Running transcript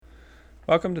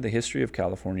Welcome to the History of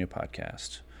California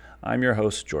podcast. I'm your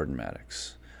host, Jordan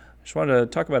Maddox. I just wanted to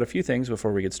talk about a few things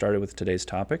before we get started with today's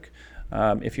topic.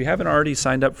 If you haven't already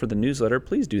signed up for the newsletter,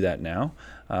 please do that now.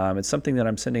 It's something that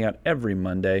I'm sending out every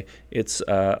Monday. It's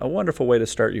a wonderful way to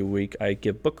start your week. I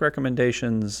give book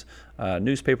recommendations,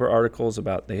 newspaper articles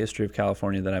about the history of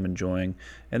California that I'm enjoying,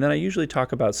 and then I usually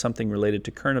talk about something related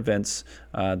to current events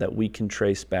that we can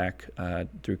trace back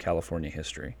through California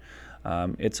history.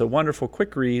 It's a wonderful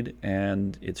quick read,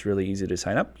 and it's really easy to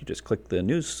sign up. You just click the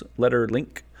newsletter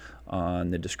link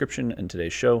on the description in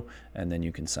today's show, and then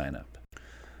you can sign up.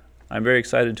 I'm very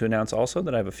excited to announce also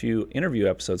that I have a few interview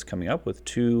episodes coming up with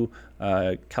two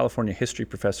California history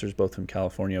professors, both from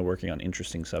California, working on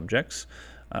interesting subjects.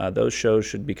 Those shows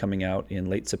should be coming out in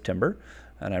late September,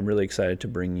 and I'm really excited to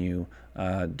bring you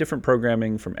different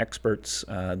programming from experts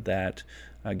that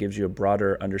gives you a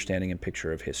broader understanding and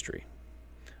picture of history.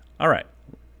 All right,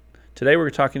 today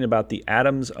we're talking about the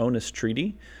Adams-Onis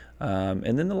Treaty,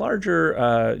 and then the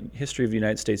larger history of the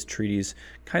United States treaties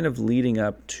kind of leading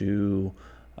up to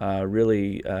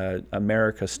really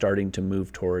America starting to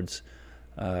move towards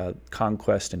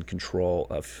conquest and control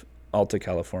of Alta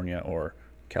California, or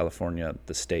California,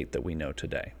 the state that we know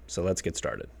today. So let's get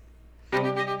started.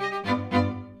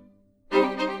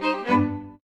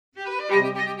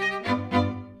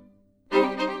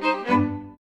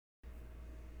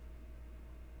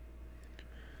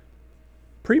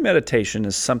 Premeditation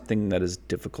is something that is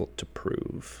difficult to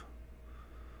prove,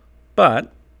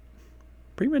 but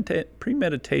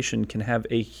premeditation can have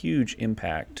a huge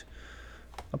impact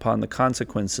upon the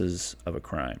consequences of a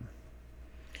crime.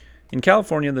 In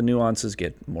California, the nuances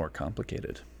get more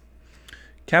complicated.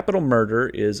 Capital murder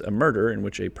is a murder in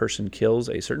which a person kills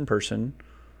a certain person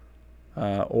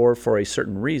or for a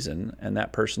certain reason, and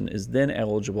that person is then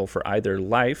eligible for either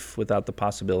life without the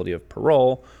possibility of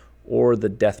parole or the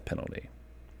death penalty,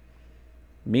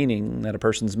 meaning that a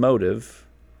person's motive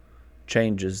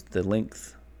changes the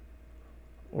length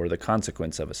or the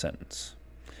consequence of a sentence.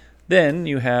 Then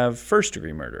you have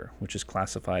first-degree murder, which is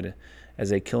classified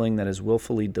as a killing that is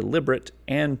willfully deliberate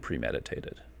and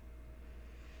premeditated.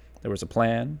 There was a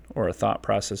plan or a thought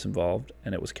process involved,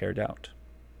 and it was carried out.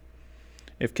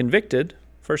 If convicted,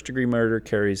 first-degree murder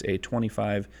carries a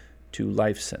 25 to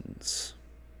life sentence.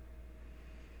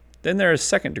 Then there is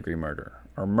second-degree murder,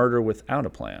 or murder without a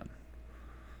plan,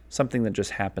 something that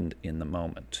just happened in the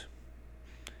moment.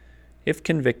 If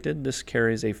convicted, this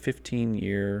carries a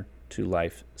 15-year to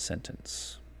life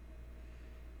sentence,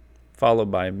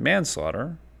 followed by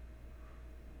manslaughter,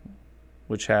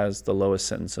 which has the lowest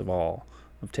sentence of all,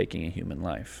 of taking a human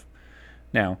life.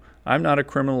 Now, I'm not a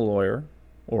criminal lawyer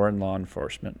or in law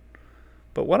enforcement,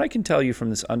 but what I can tell you from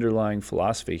this underlying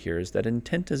philosophy here is that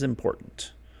intent is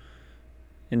important.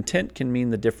 Intent can mean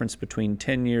the difference between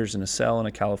 10 years in a cell in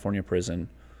a California prison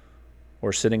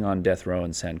or sitting on death row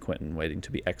in San Quentin waiting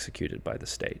to be executed by the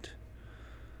state.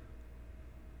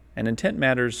 And intent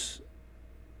matters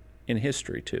in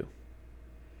history, too.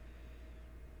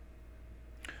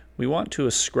 We want to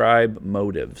ascribe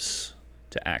motives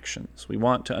to actions. We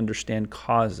want to understand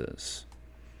causes.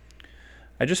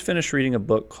 I just finished reading a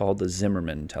book called The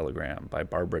Zimmerman Telegram by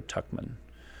Barbara Tuchman.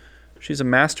 She's a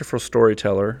masterful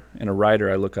storyteller and a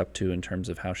writer I look up to in terms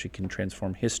of how she can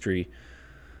transform history,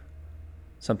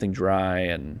 something dry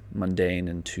and mundane,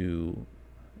 into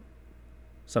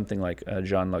something like a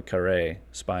Jean le Carré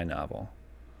spy novel.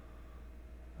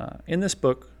 In this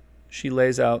book, she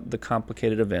lays out the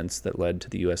complicated events that led to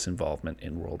the U.S. involvement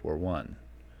in World War I.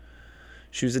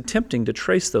 She was attempting to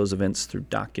trace those events through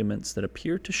documents that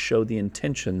appear to show the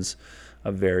intentions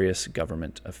of various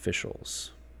government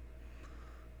officials.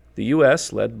 The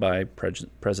U.S., led by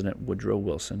President Woodrow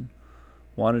Wilson,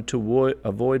 wanted to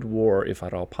avoid war if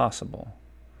at all possible.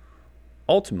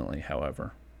 Ultimately,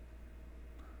 however,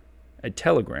 a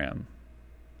telegram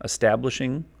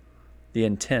establishing the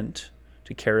intent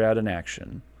to carry out an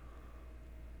action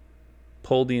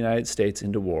pulled the United States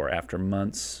into war after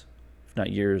months, if not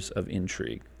years, of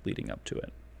intrigue leading up to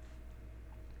it.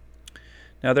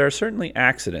 Now, there are certainly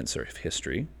accidents of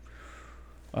history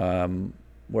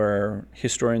where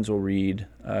historians will read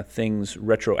things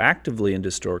retroactively into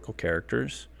historical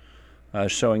characters,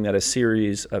 showing that a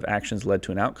series of actions led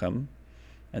to an outcome,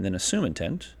 and then assume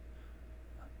intent.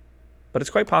 But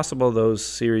it's quite possible those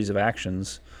series of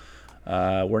actions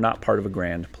were not part of a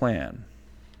grand plan.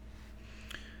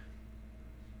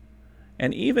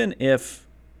 And even if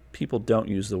people don't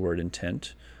use the word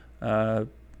intent,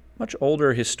 much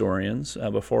older historians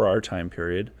before our time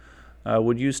period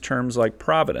would use terms like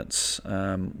providence,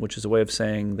 which is a way of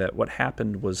saying that what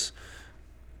happened was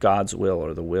God's will,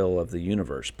 or the will of the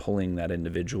universe, pulling that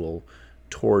individual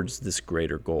towards this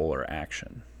greater goal or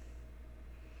action.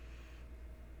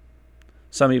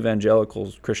 Some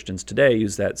evangelical Christians today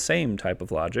use that same type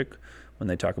of logic when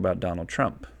they talk about Donald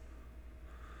Trump.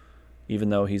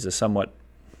 Even though he's a somewhat,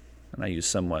 and I use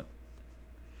somewhat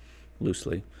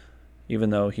loosely, even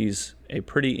though he's a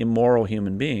pretty immoral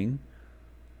human being,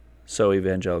 so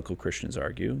evangelical Christians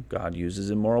argue, God uses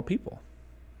immoral people.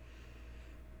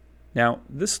 Now,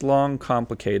 this long,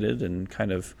 complicated, and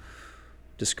kind of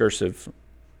discursive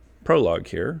prologue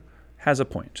here has a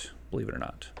point, believe it or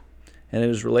not, and it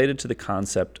is related to the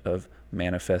concept of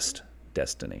manifest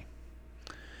destiny.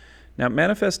 Now,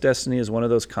 manifest destiny is one of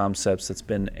those concepts that's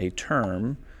been a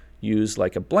term used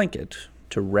like a blanket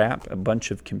to wrap a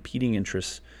bunch of competing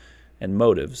interests and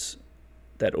motives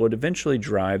that would eventually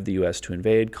drive the U.S. to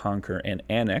invade, conquer, and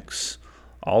annex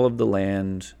all of the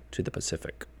land to the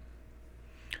Pacific.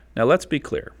 Now, let's be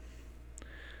clear.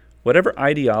 Whatever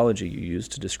ideology you use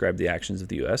to describe the actions of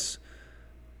the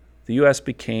U.S.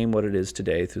 became what it is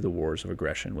today through the wars of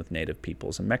aggression with native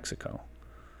peoples in Mexico.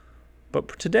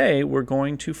 But today, we're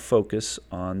going to focus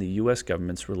on the U.S.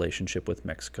 government's relationship with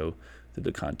Mexico through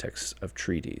the context of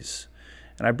treaties.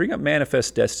 And I bring up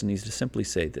manifest destinies to simply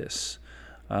say this.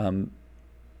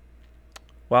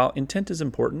 While intent is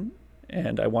important,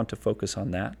 and I want to focus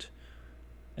on that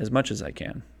as much as I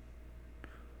can,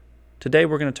 today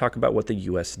we're going to talk about what the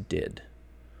U.S. did.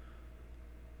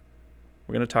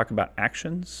 We're going to talk about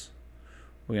actions,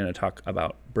 we're going to talk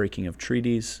about breaking of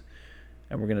treaties,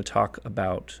 and we're going to talk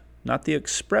about not the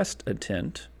expressed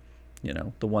intent,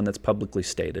 the one that's publicly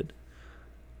stated,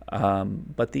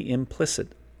 but the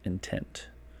implicit intent.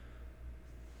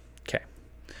 Okay.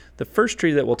 The first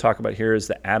treaty that we'll talk about here is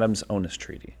the Adams-Onis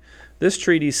Treaty. This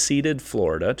treaty ceded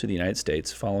Florida to the United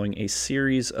States following a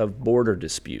series of border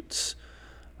disputes.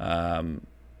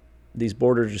 These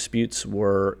border disputes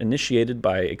were initiated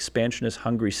by expansionist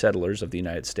hungry settlers of the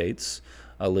United States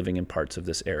living in parts of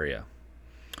this area.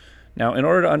 Now, in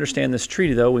order to understand this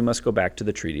treaty, though, we must go back to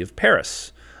the Treaty of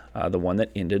Paris, the one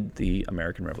that ended the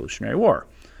American Revolutionary War.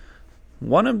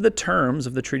 One of the terms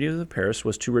of the Treaty of Paris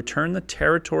was to return the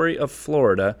territory of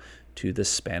Florida to the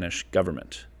Spanish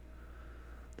government.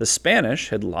 The Spanish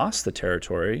had lost the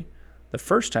territory the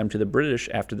first time to the British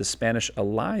after the Spanish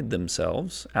allied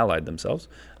themselves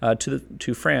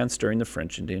to France during the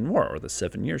French Indian War, or the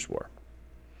 7 Years' War.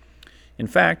 In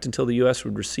fact, until the U.S.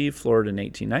 would receive Florida in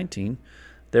 1819,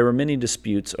 there were many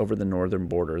disputes over the northern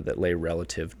border that lay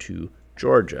relative to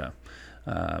Georgia.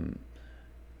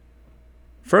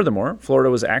 Furthermore, Florida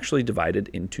was actually divided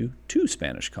into two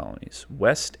Spanish colonies,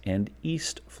 West and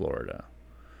East Florida.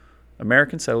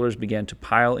 American settlers began to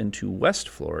pile into West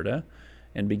Florida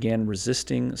and began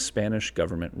resisting Spanish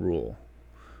government rule,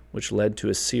 which led to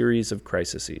a series of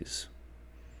crises.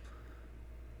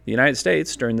 The United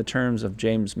States, during the terms of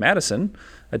James Madison,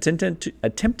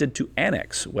 attempted to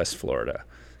annex West Florida,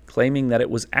 claiming that it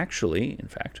was actually, in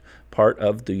fact, part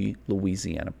of the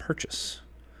Louisiana Purchase.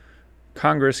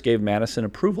 Congress gave Madison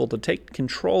approval to take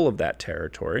control of that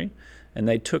territory, and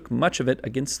they took much of it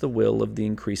against the will of the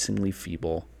increasingly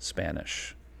feeble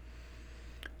Spanish.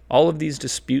 All of these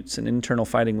disputes and internal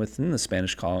fighting within the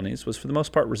Spanish colonies was for the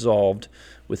most part resolved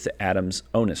with the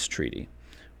Adams-Onis Treaty,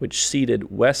 which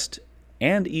ceded West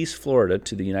and East Florida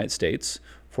to the United States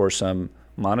for some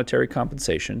monetary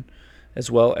compensation,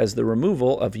 as well as the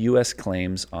removal of U.S.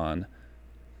 claims on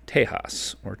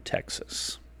Tejas, or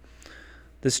Texas.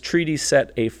 This treaty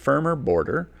set a firmer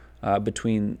border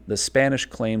between the Spanish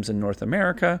claims in North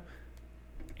America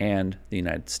and the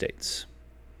United States.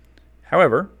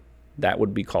 However, that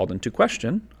would be called into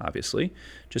question, obviously,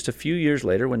 just a few years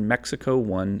later when Mexico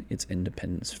won its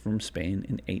independence from Spain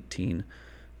in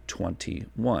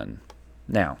 1821.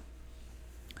 Now,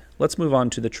 let's move on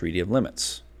to the Treaty of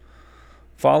Limits.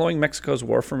 Following Mexico's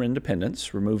war for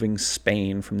independence, removing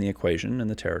Spain from the equation and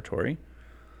the territory,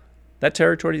 that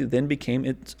territory then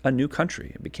became a new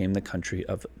country. It became the country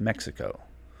of Mexico.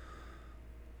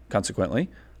 Consequently,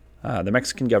 the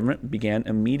Mexican government began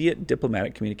immediate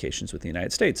diplomatic communications with the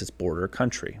United States, its border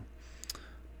country.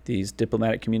 These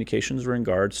diplomatic communications were in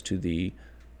regards to the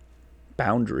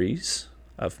boundaries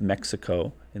of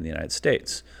Mexico and the United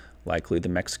States. Likely the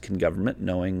Mexican government,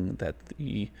 knowing that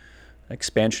the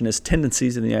expansionist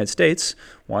tendencies in the United States,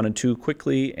 wanted to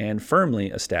quickly and firmly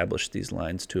establish these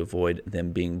lines to avoid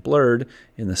them being blurred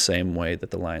in the same way that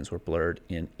the lines were blurred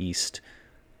in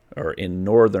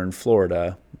northern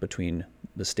Florida between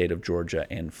the state of Georgia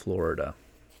and Florida.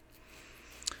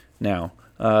 Now,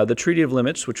 the Treaty of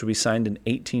Limits, which would be signed in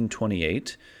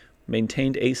 1828,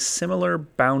 maintained a similar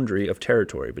boundary of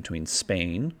territory between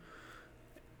Spain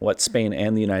what Spain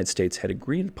and the United States had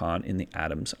agreed upon in the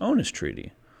Adams-Onis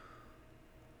Treaty.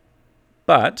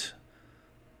 But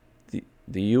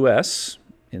the U.S.,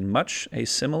 in much a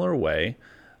similar way,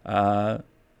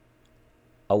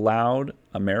 allowed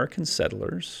American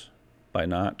settlers, by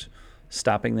not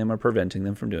stopping them or preventing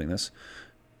them from doing this,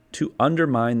 to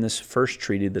undermine this first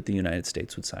treaty that the United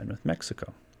States would sign with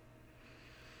Mexico.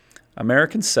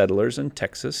 American settlers in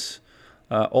Texas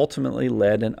ultimately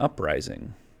led an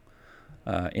uprising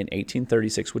in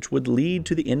 1836, which would lead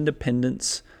to the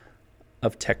independence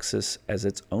of Texas as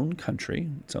its own country,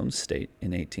 its own state,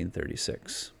 in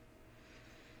 1836.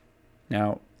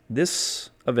 Now,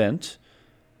 this event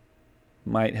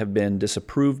might have been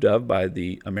disapproved of by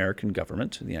the American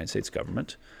government, the United States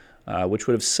government, which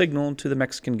would have signaled to the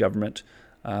Mexican government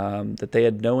that they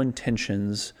had no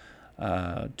intentions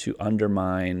to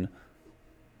undermine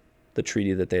the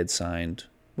treaty that they had signed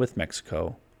with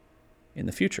Mexico in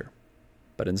the future.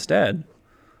 But instead,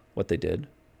 what they did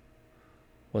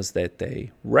was that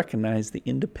they recognized the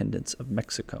independence of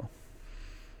Mexico,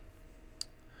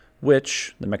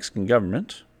 which the Mexican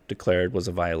government declared was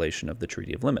a violation of the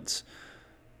Treaty of Limits,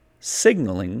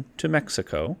 signaling to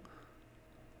Mexico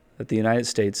that the United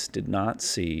States did not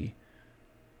see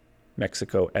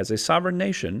Mexico as a sovereign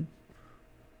nation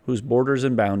whose borders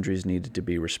and boundaries needed to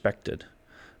be respected.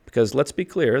 Because let's be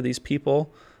clear, these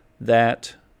people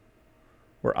that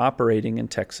were operating in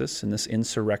Texas in this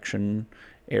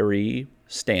insurrectionary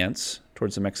stance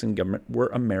towards the Mexican government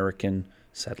were American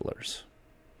settlers.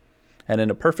 And in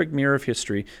a perfect mirror of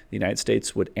history, the United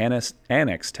States would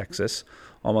annex Texas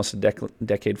almost a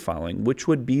decade following, which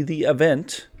would be the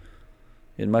event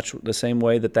in much the same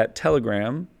way that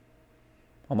telegram,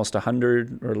 almost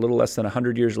 100 or a little less than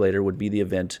 100 years later, would be the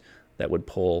event that would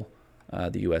pull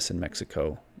the U.S. and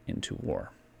Mexico into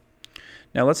war.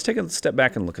 Now, let's take a step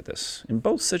back and look at this. In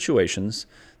both situations,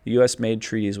 the U.S. made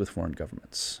treaties with foreign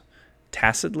governments,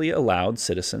 tacitly allowed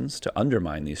citizens to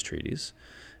undermine these treaties,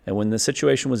 and when the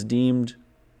situation was deemed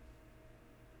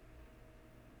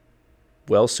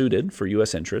well-suited for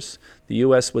U.S. interests, the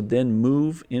U.S. would then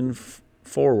move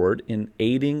forward in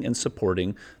aiding and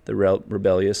supporting the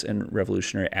rebellious and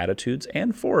revolutionary attitudes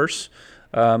and force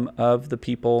of the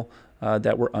people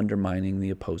that were undermining the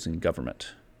opposing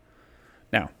government.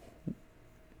 Now,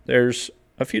 there's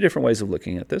a few different ways of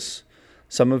looking at this.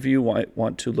 Some of you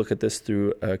want to look at this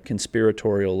through a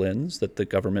conspiratorial lens, that the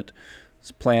government's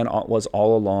plan was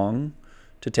all along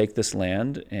to take this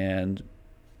land and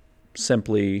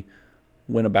simply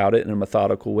went about it in a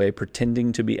methodical way,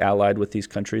 pretending to be allied with these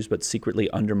countries, but secretly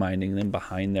undermining them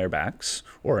behind their backs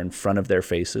or in front of their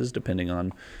faces, depending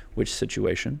on which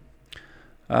situation.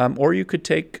 Or you could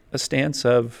take a stance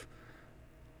of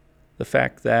the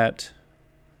fact that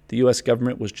the U.S.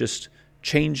 government was just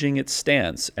changing its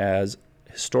stance as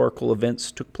historical events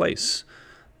took place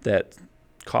that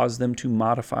caused them to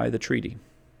modify the treaty.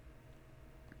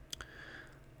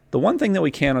 The one thing that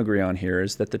we can agree on here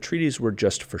is that the treaties were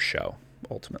just for show,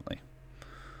 ultimately,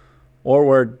 or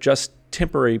were just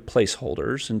temporary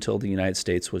placeholders until the United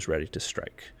States was ready to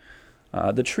strike.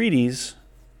 The treaties,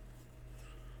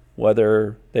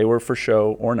 whether they were for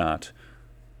show or not,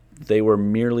 they were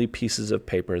merely pieces of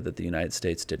paper that the United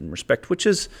States didn't respect, which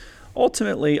is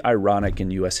ultimately ironic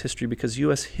in U.S. history, because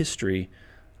U.S. history,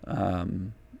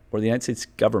 or the United States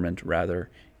government, rather,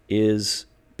 is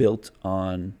built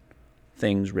on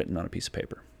things written on a piece of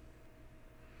paper.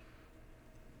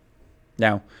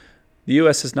 Now, the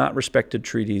U.S. has not respected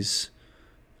treaties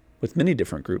with many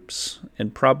different groups,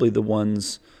 and probably the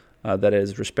ones that it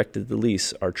has respected the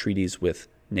least are treaties with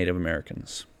Native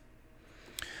Americans.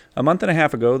 A month and a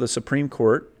half ago, the Supreme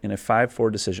Court, in a 5-4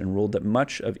 decision, ruled that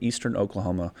much of eastern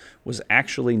Oklahoma was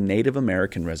actually Native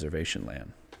American reservation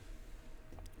land.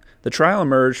 The trial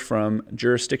emerged from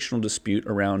jurisdictional dispute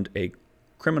around a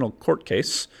criminal court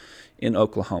case in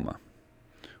Oklahoma,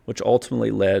 which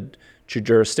ultimately led to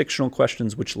jurisdictional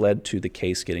questions, which led to the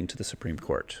case getting to the Supreme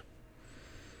Court.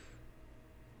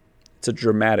 It's a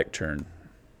dramatic turn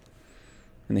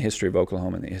in the history of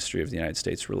Oklahoma and the history of the United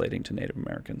States relating to Native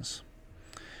Americans.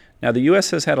 Now, the U.S.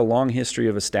 has had a long history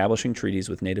of establishing treaties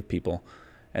with Native people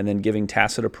and then giving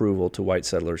tacit approval to white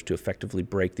settlers to effectively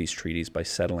break these treaties by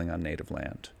settling on Native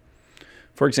land.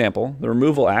 For example, the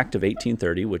Removal Act of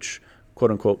 1830, which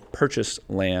quote-unquote purchased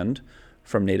land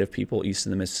from Native people east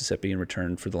of the Mississippi in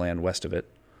return for the land west of it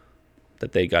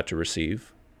that they got to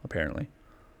receive, apparently,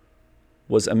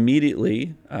 was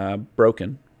immediately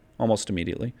broken, almost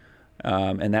immediately,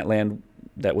 and that land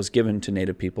that was given to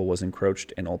Native people was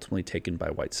encroached and ultimately taken by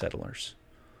white settlers.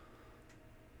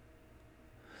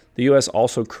 The U.S.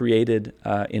 also created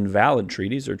invalid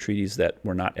treaties, or treaties that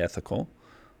were not ethical,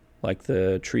 like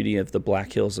the Treaty of the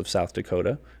Black Hills of South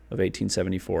Dakota of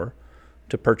 1874,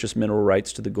 to purchase mineral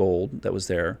rights to the gold that was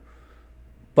there.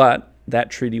 But that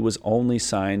treaty was only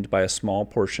signed by a small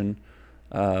portion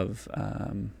of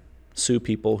Sioux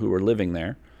people who were living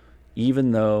there,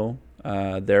 even though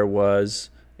there was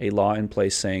a law in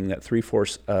place saying that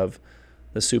 3/4 of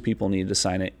the Sioux people needed to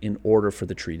sign it in order for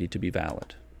the treaty to be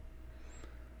valid.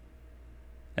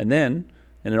 And then,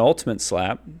 in an ultimate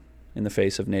slap in the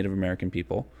face of Native American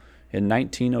people, in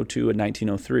 1902 and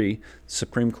 1903, the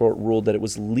Supreme Court ruled that it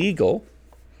was legal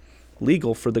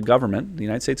for the government, the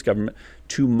United States government,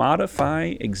 to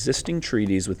modify existing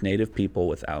treaties with Native people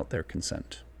without their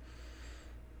consent.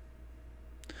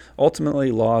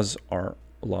 Ultimately, laws are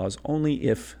laws only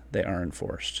if they are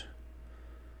enforced.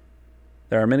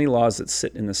 There are many laws that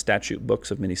sit in the statute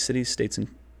books of many cities, states, and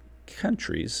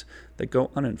countries that go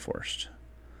unenforced.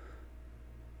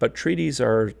 But treaties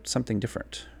are something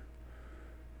different.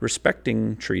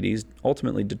 Respecting treaties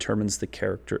ultimately determines the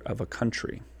character of a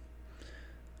country.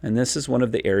 And this is one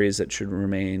of the areas that should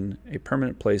remain a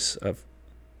permanent place of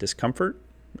discomfort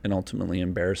and ultimately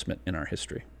embarrassment in our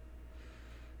history.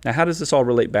 Now, how does this all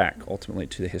relate back ultimately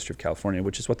to the history of California,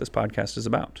 which is what this podcast is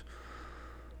about?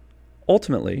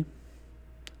 Ultimately,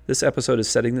 this episode is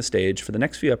setting the stage for the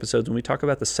next few episodes when we talk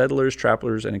about the settlers,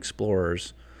 travelers, and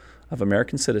explorers of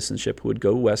American citizenship who would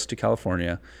go west to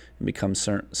California and become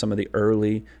some of the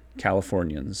early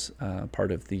Californians,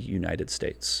 part of the United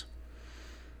States.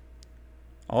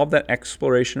 All of that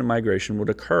exploration and migration would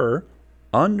occur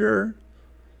under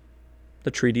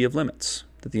the Treaty of Limits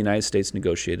that the United States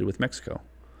negotiated with Mexico.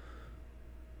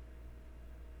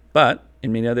 But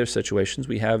in many other situations,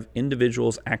 we have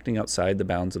individuals acting outside the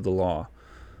bounds of the law,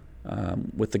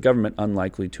 with the government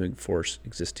unlikely to enforce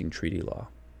existing treaty law.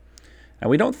 And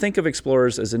we don't think of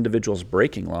explorers as individuals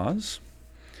breaking laws.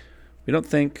 We don't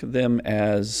think them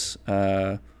as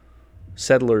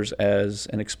settlers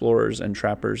and explorers and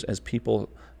trappers as people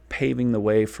paving the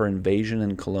way for invasion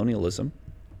and colonialism.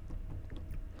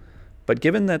 But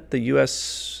given that the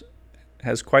U.S.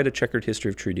 has quite a checkered history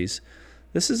of treaties,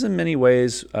 this is in many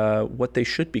ways what they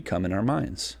should become in our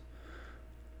minds.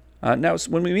 Now,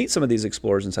 when we meet some of these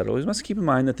explorers and settlers, we must keep in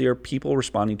mind that they are people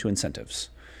responding to incentives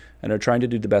and are trying to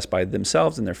do the best by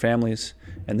themselves and their families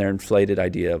and their inflated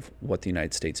idea of what the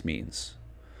United States means.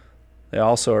 They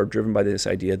also are driven by this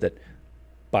idea that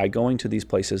by going to these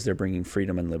places, they're bringing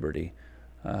freedom and liberty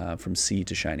from sea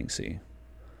to shining sea.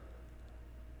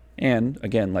 And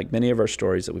again, like many of our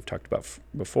stories that we've talked about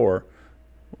before,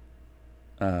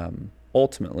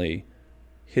 ultimately,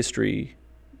 history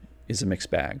is a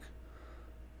mixed bag.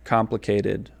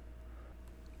 Complicated,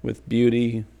 with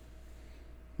beauty,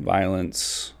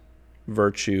 violence,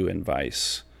 virtue, and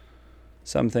vice.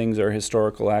 Some things are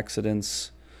historical accidents,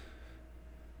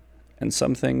 and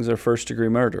some things are first-degree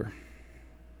murder.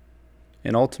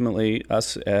 And ultimately,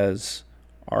 us as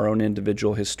our own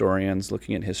individual historians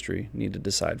looking at history need to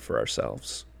decide for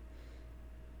ourselves.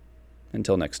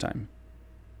 Until next time.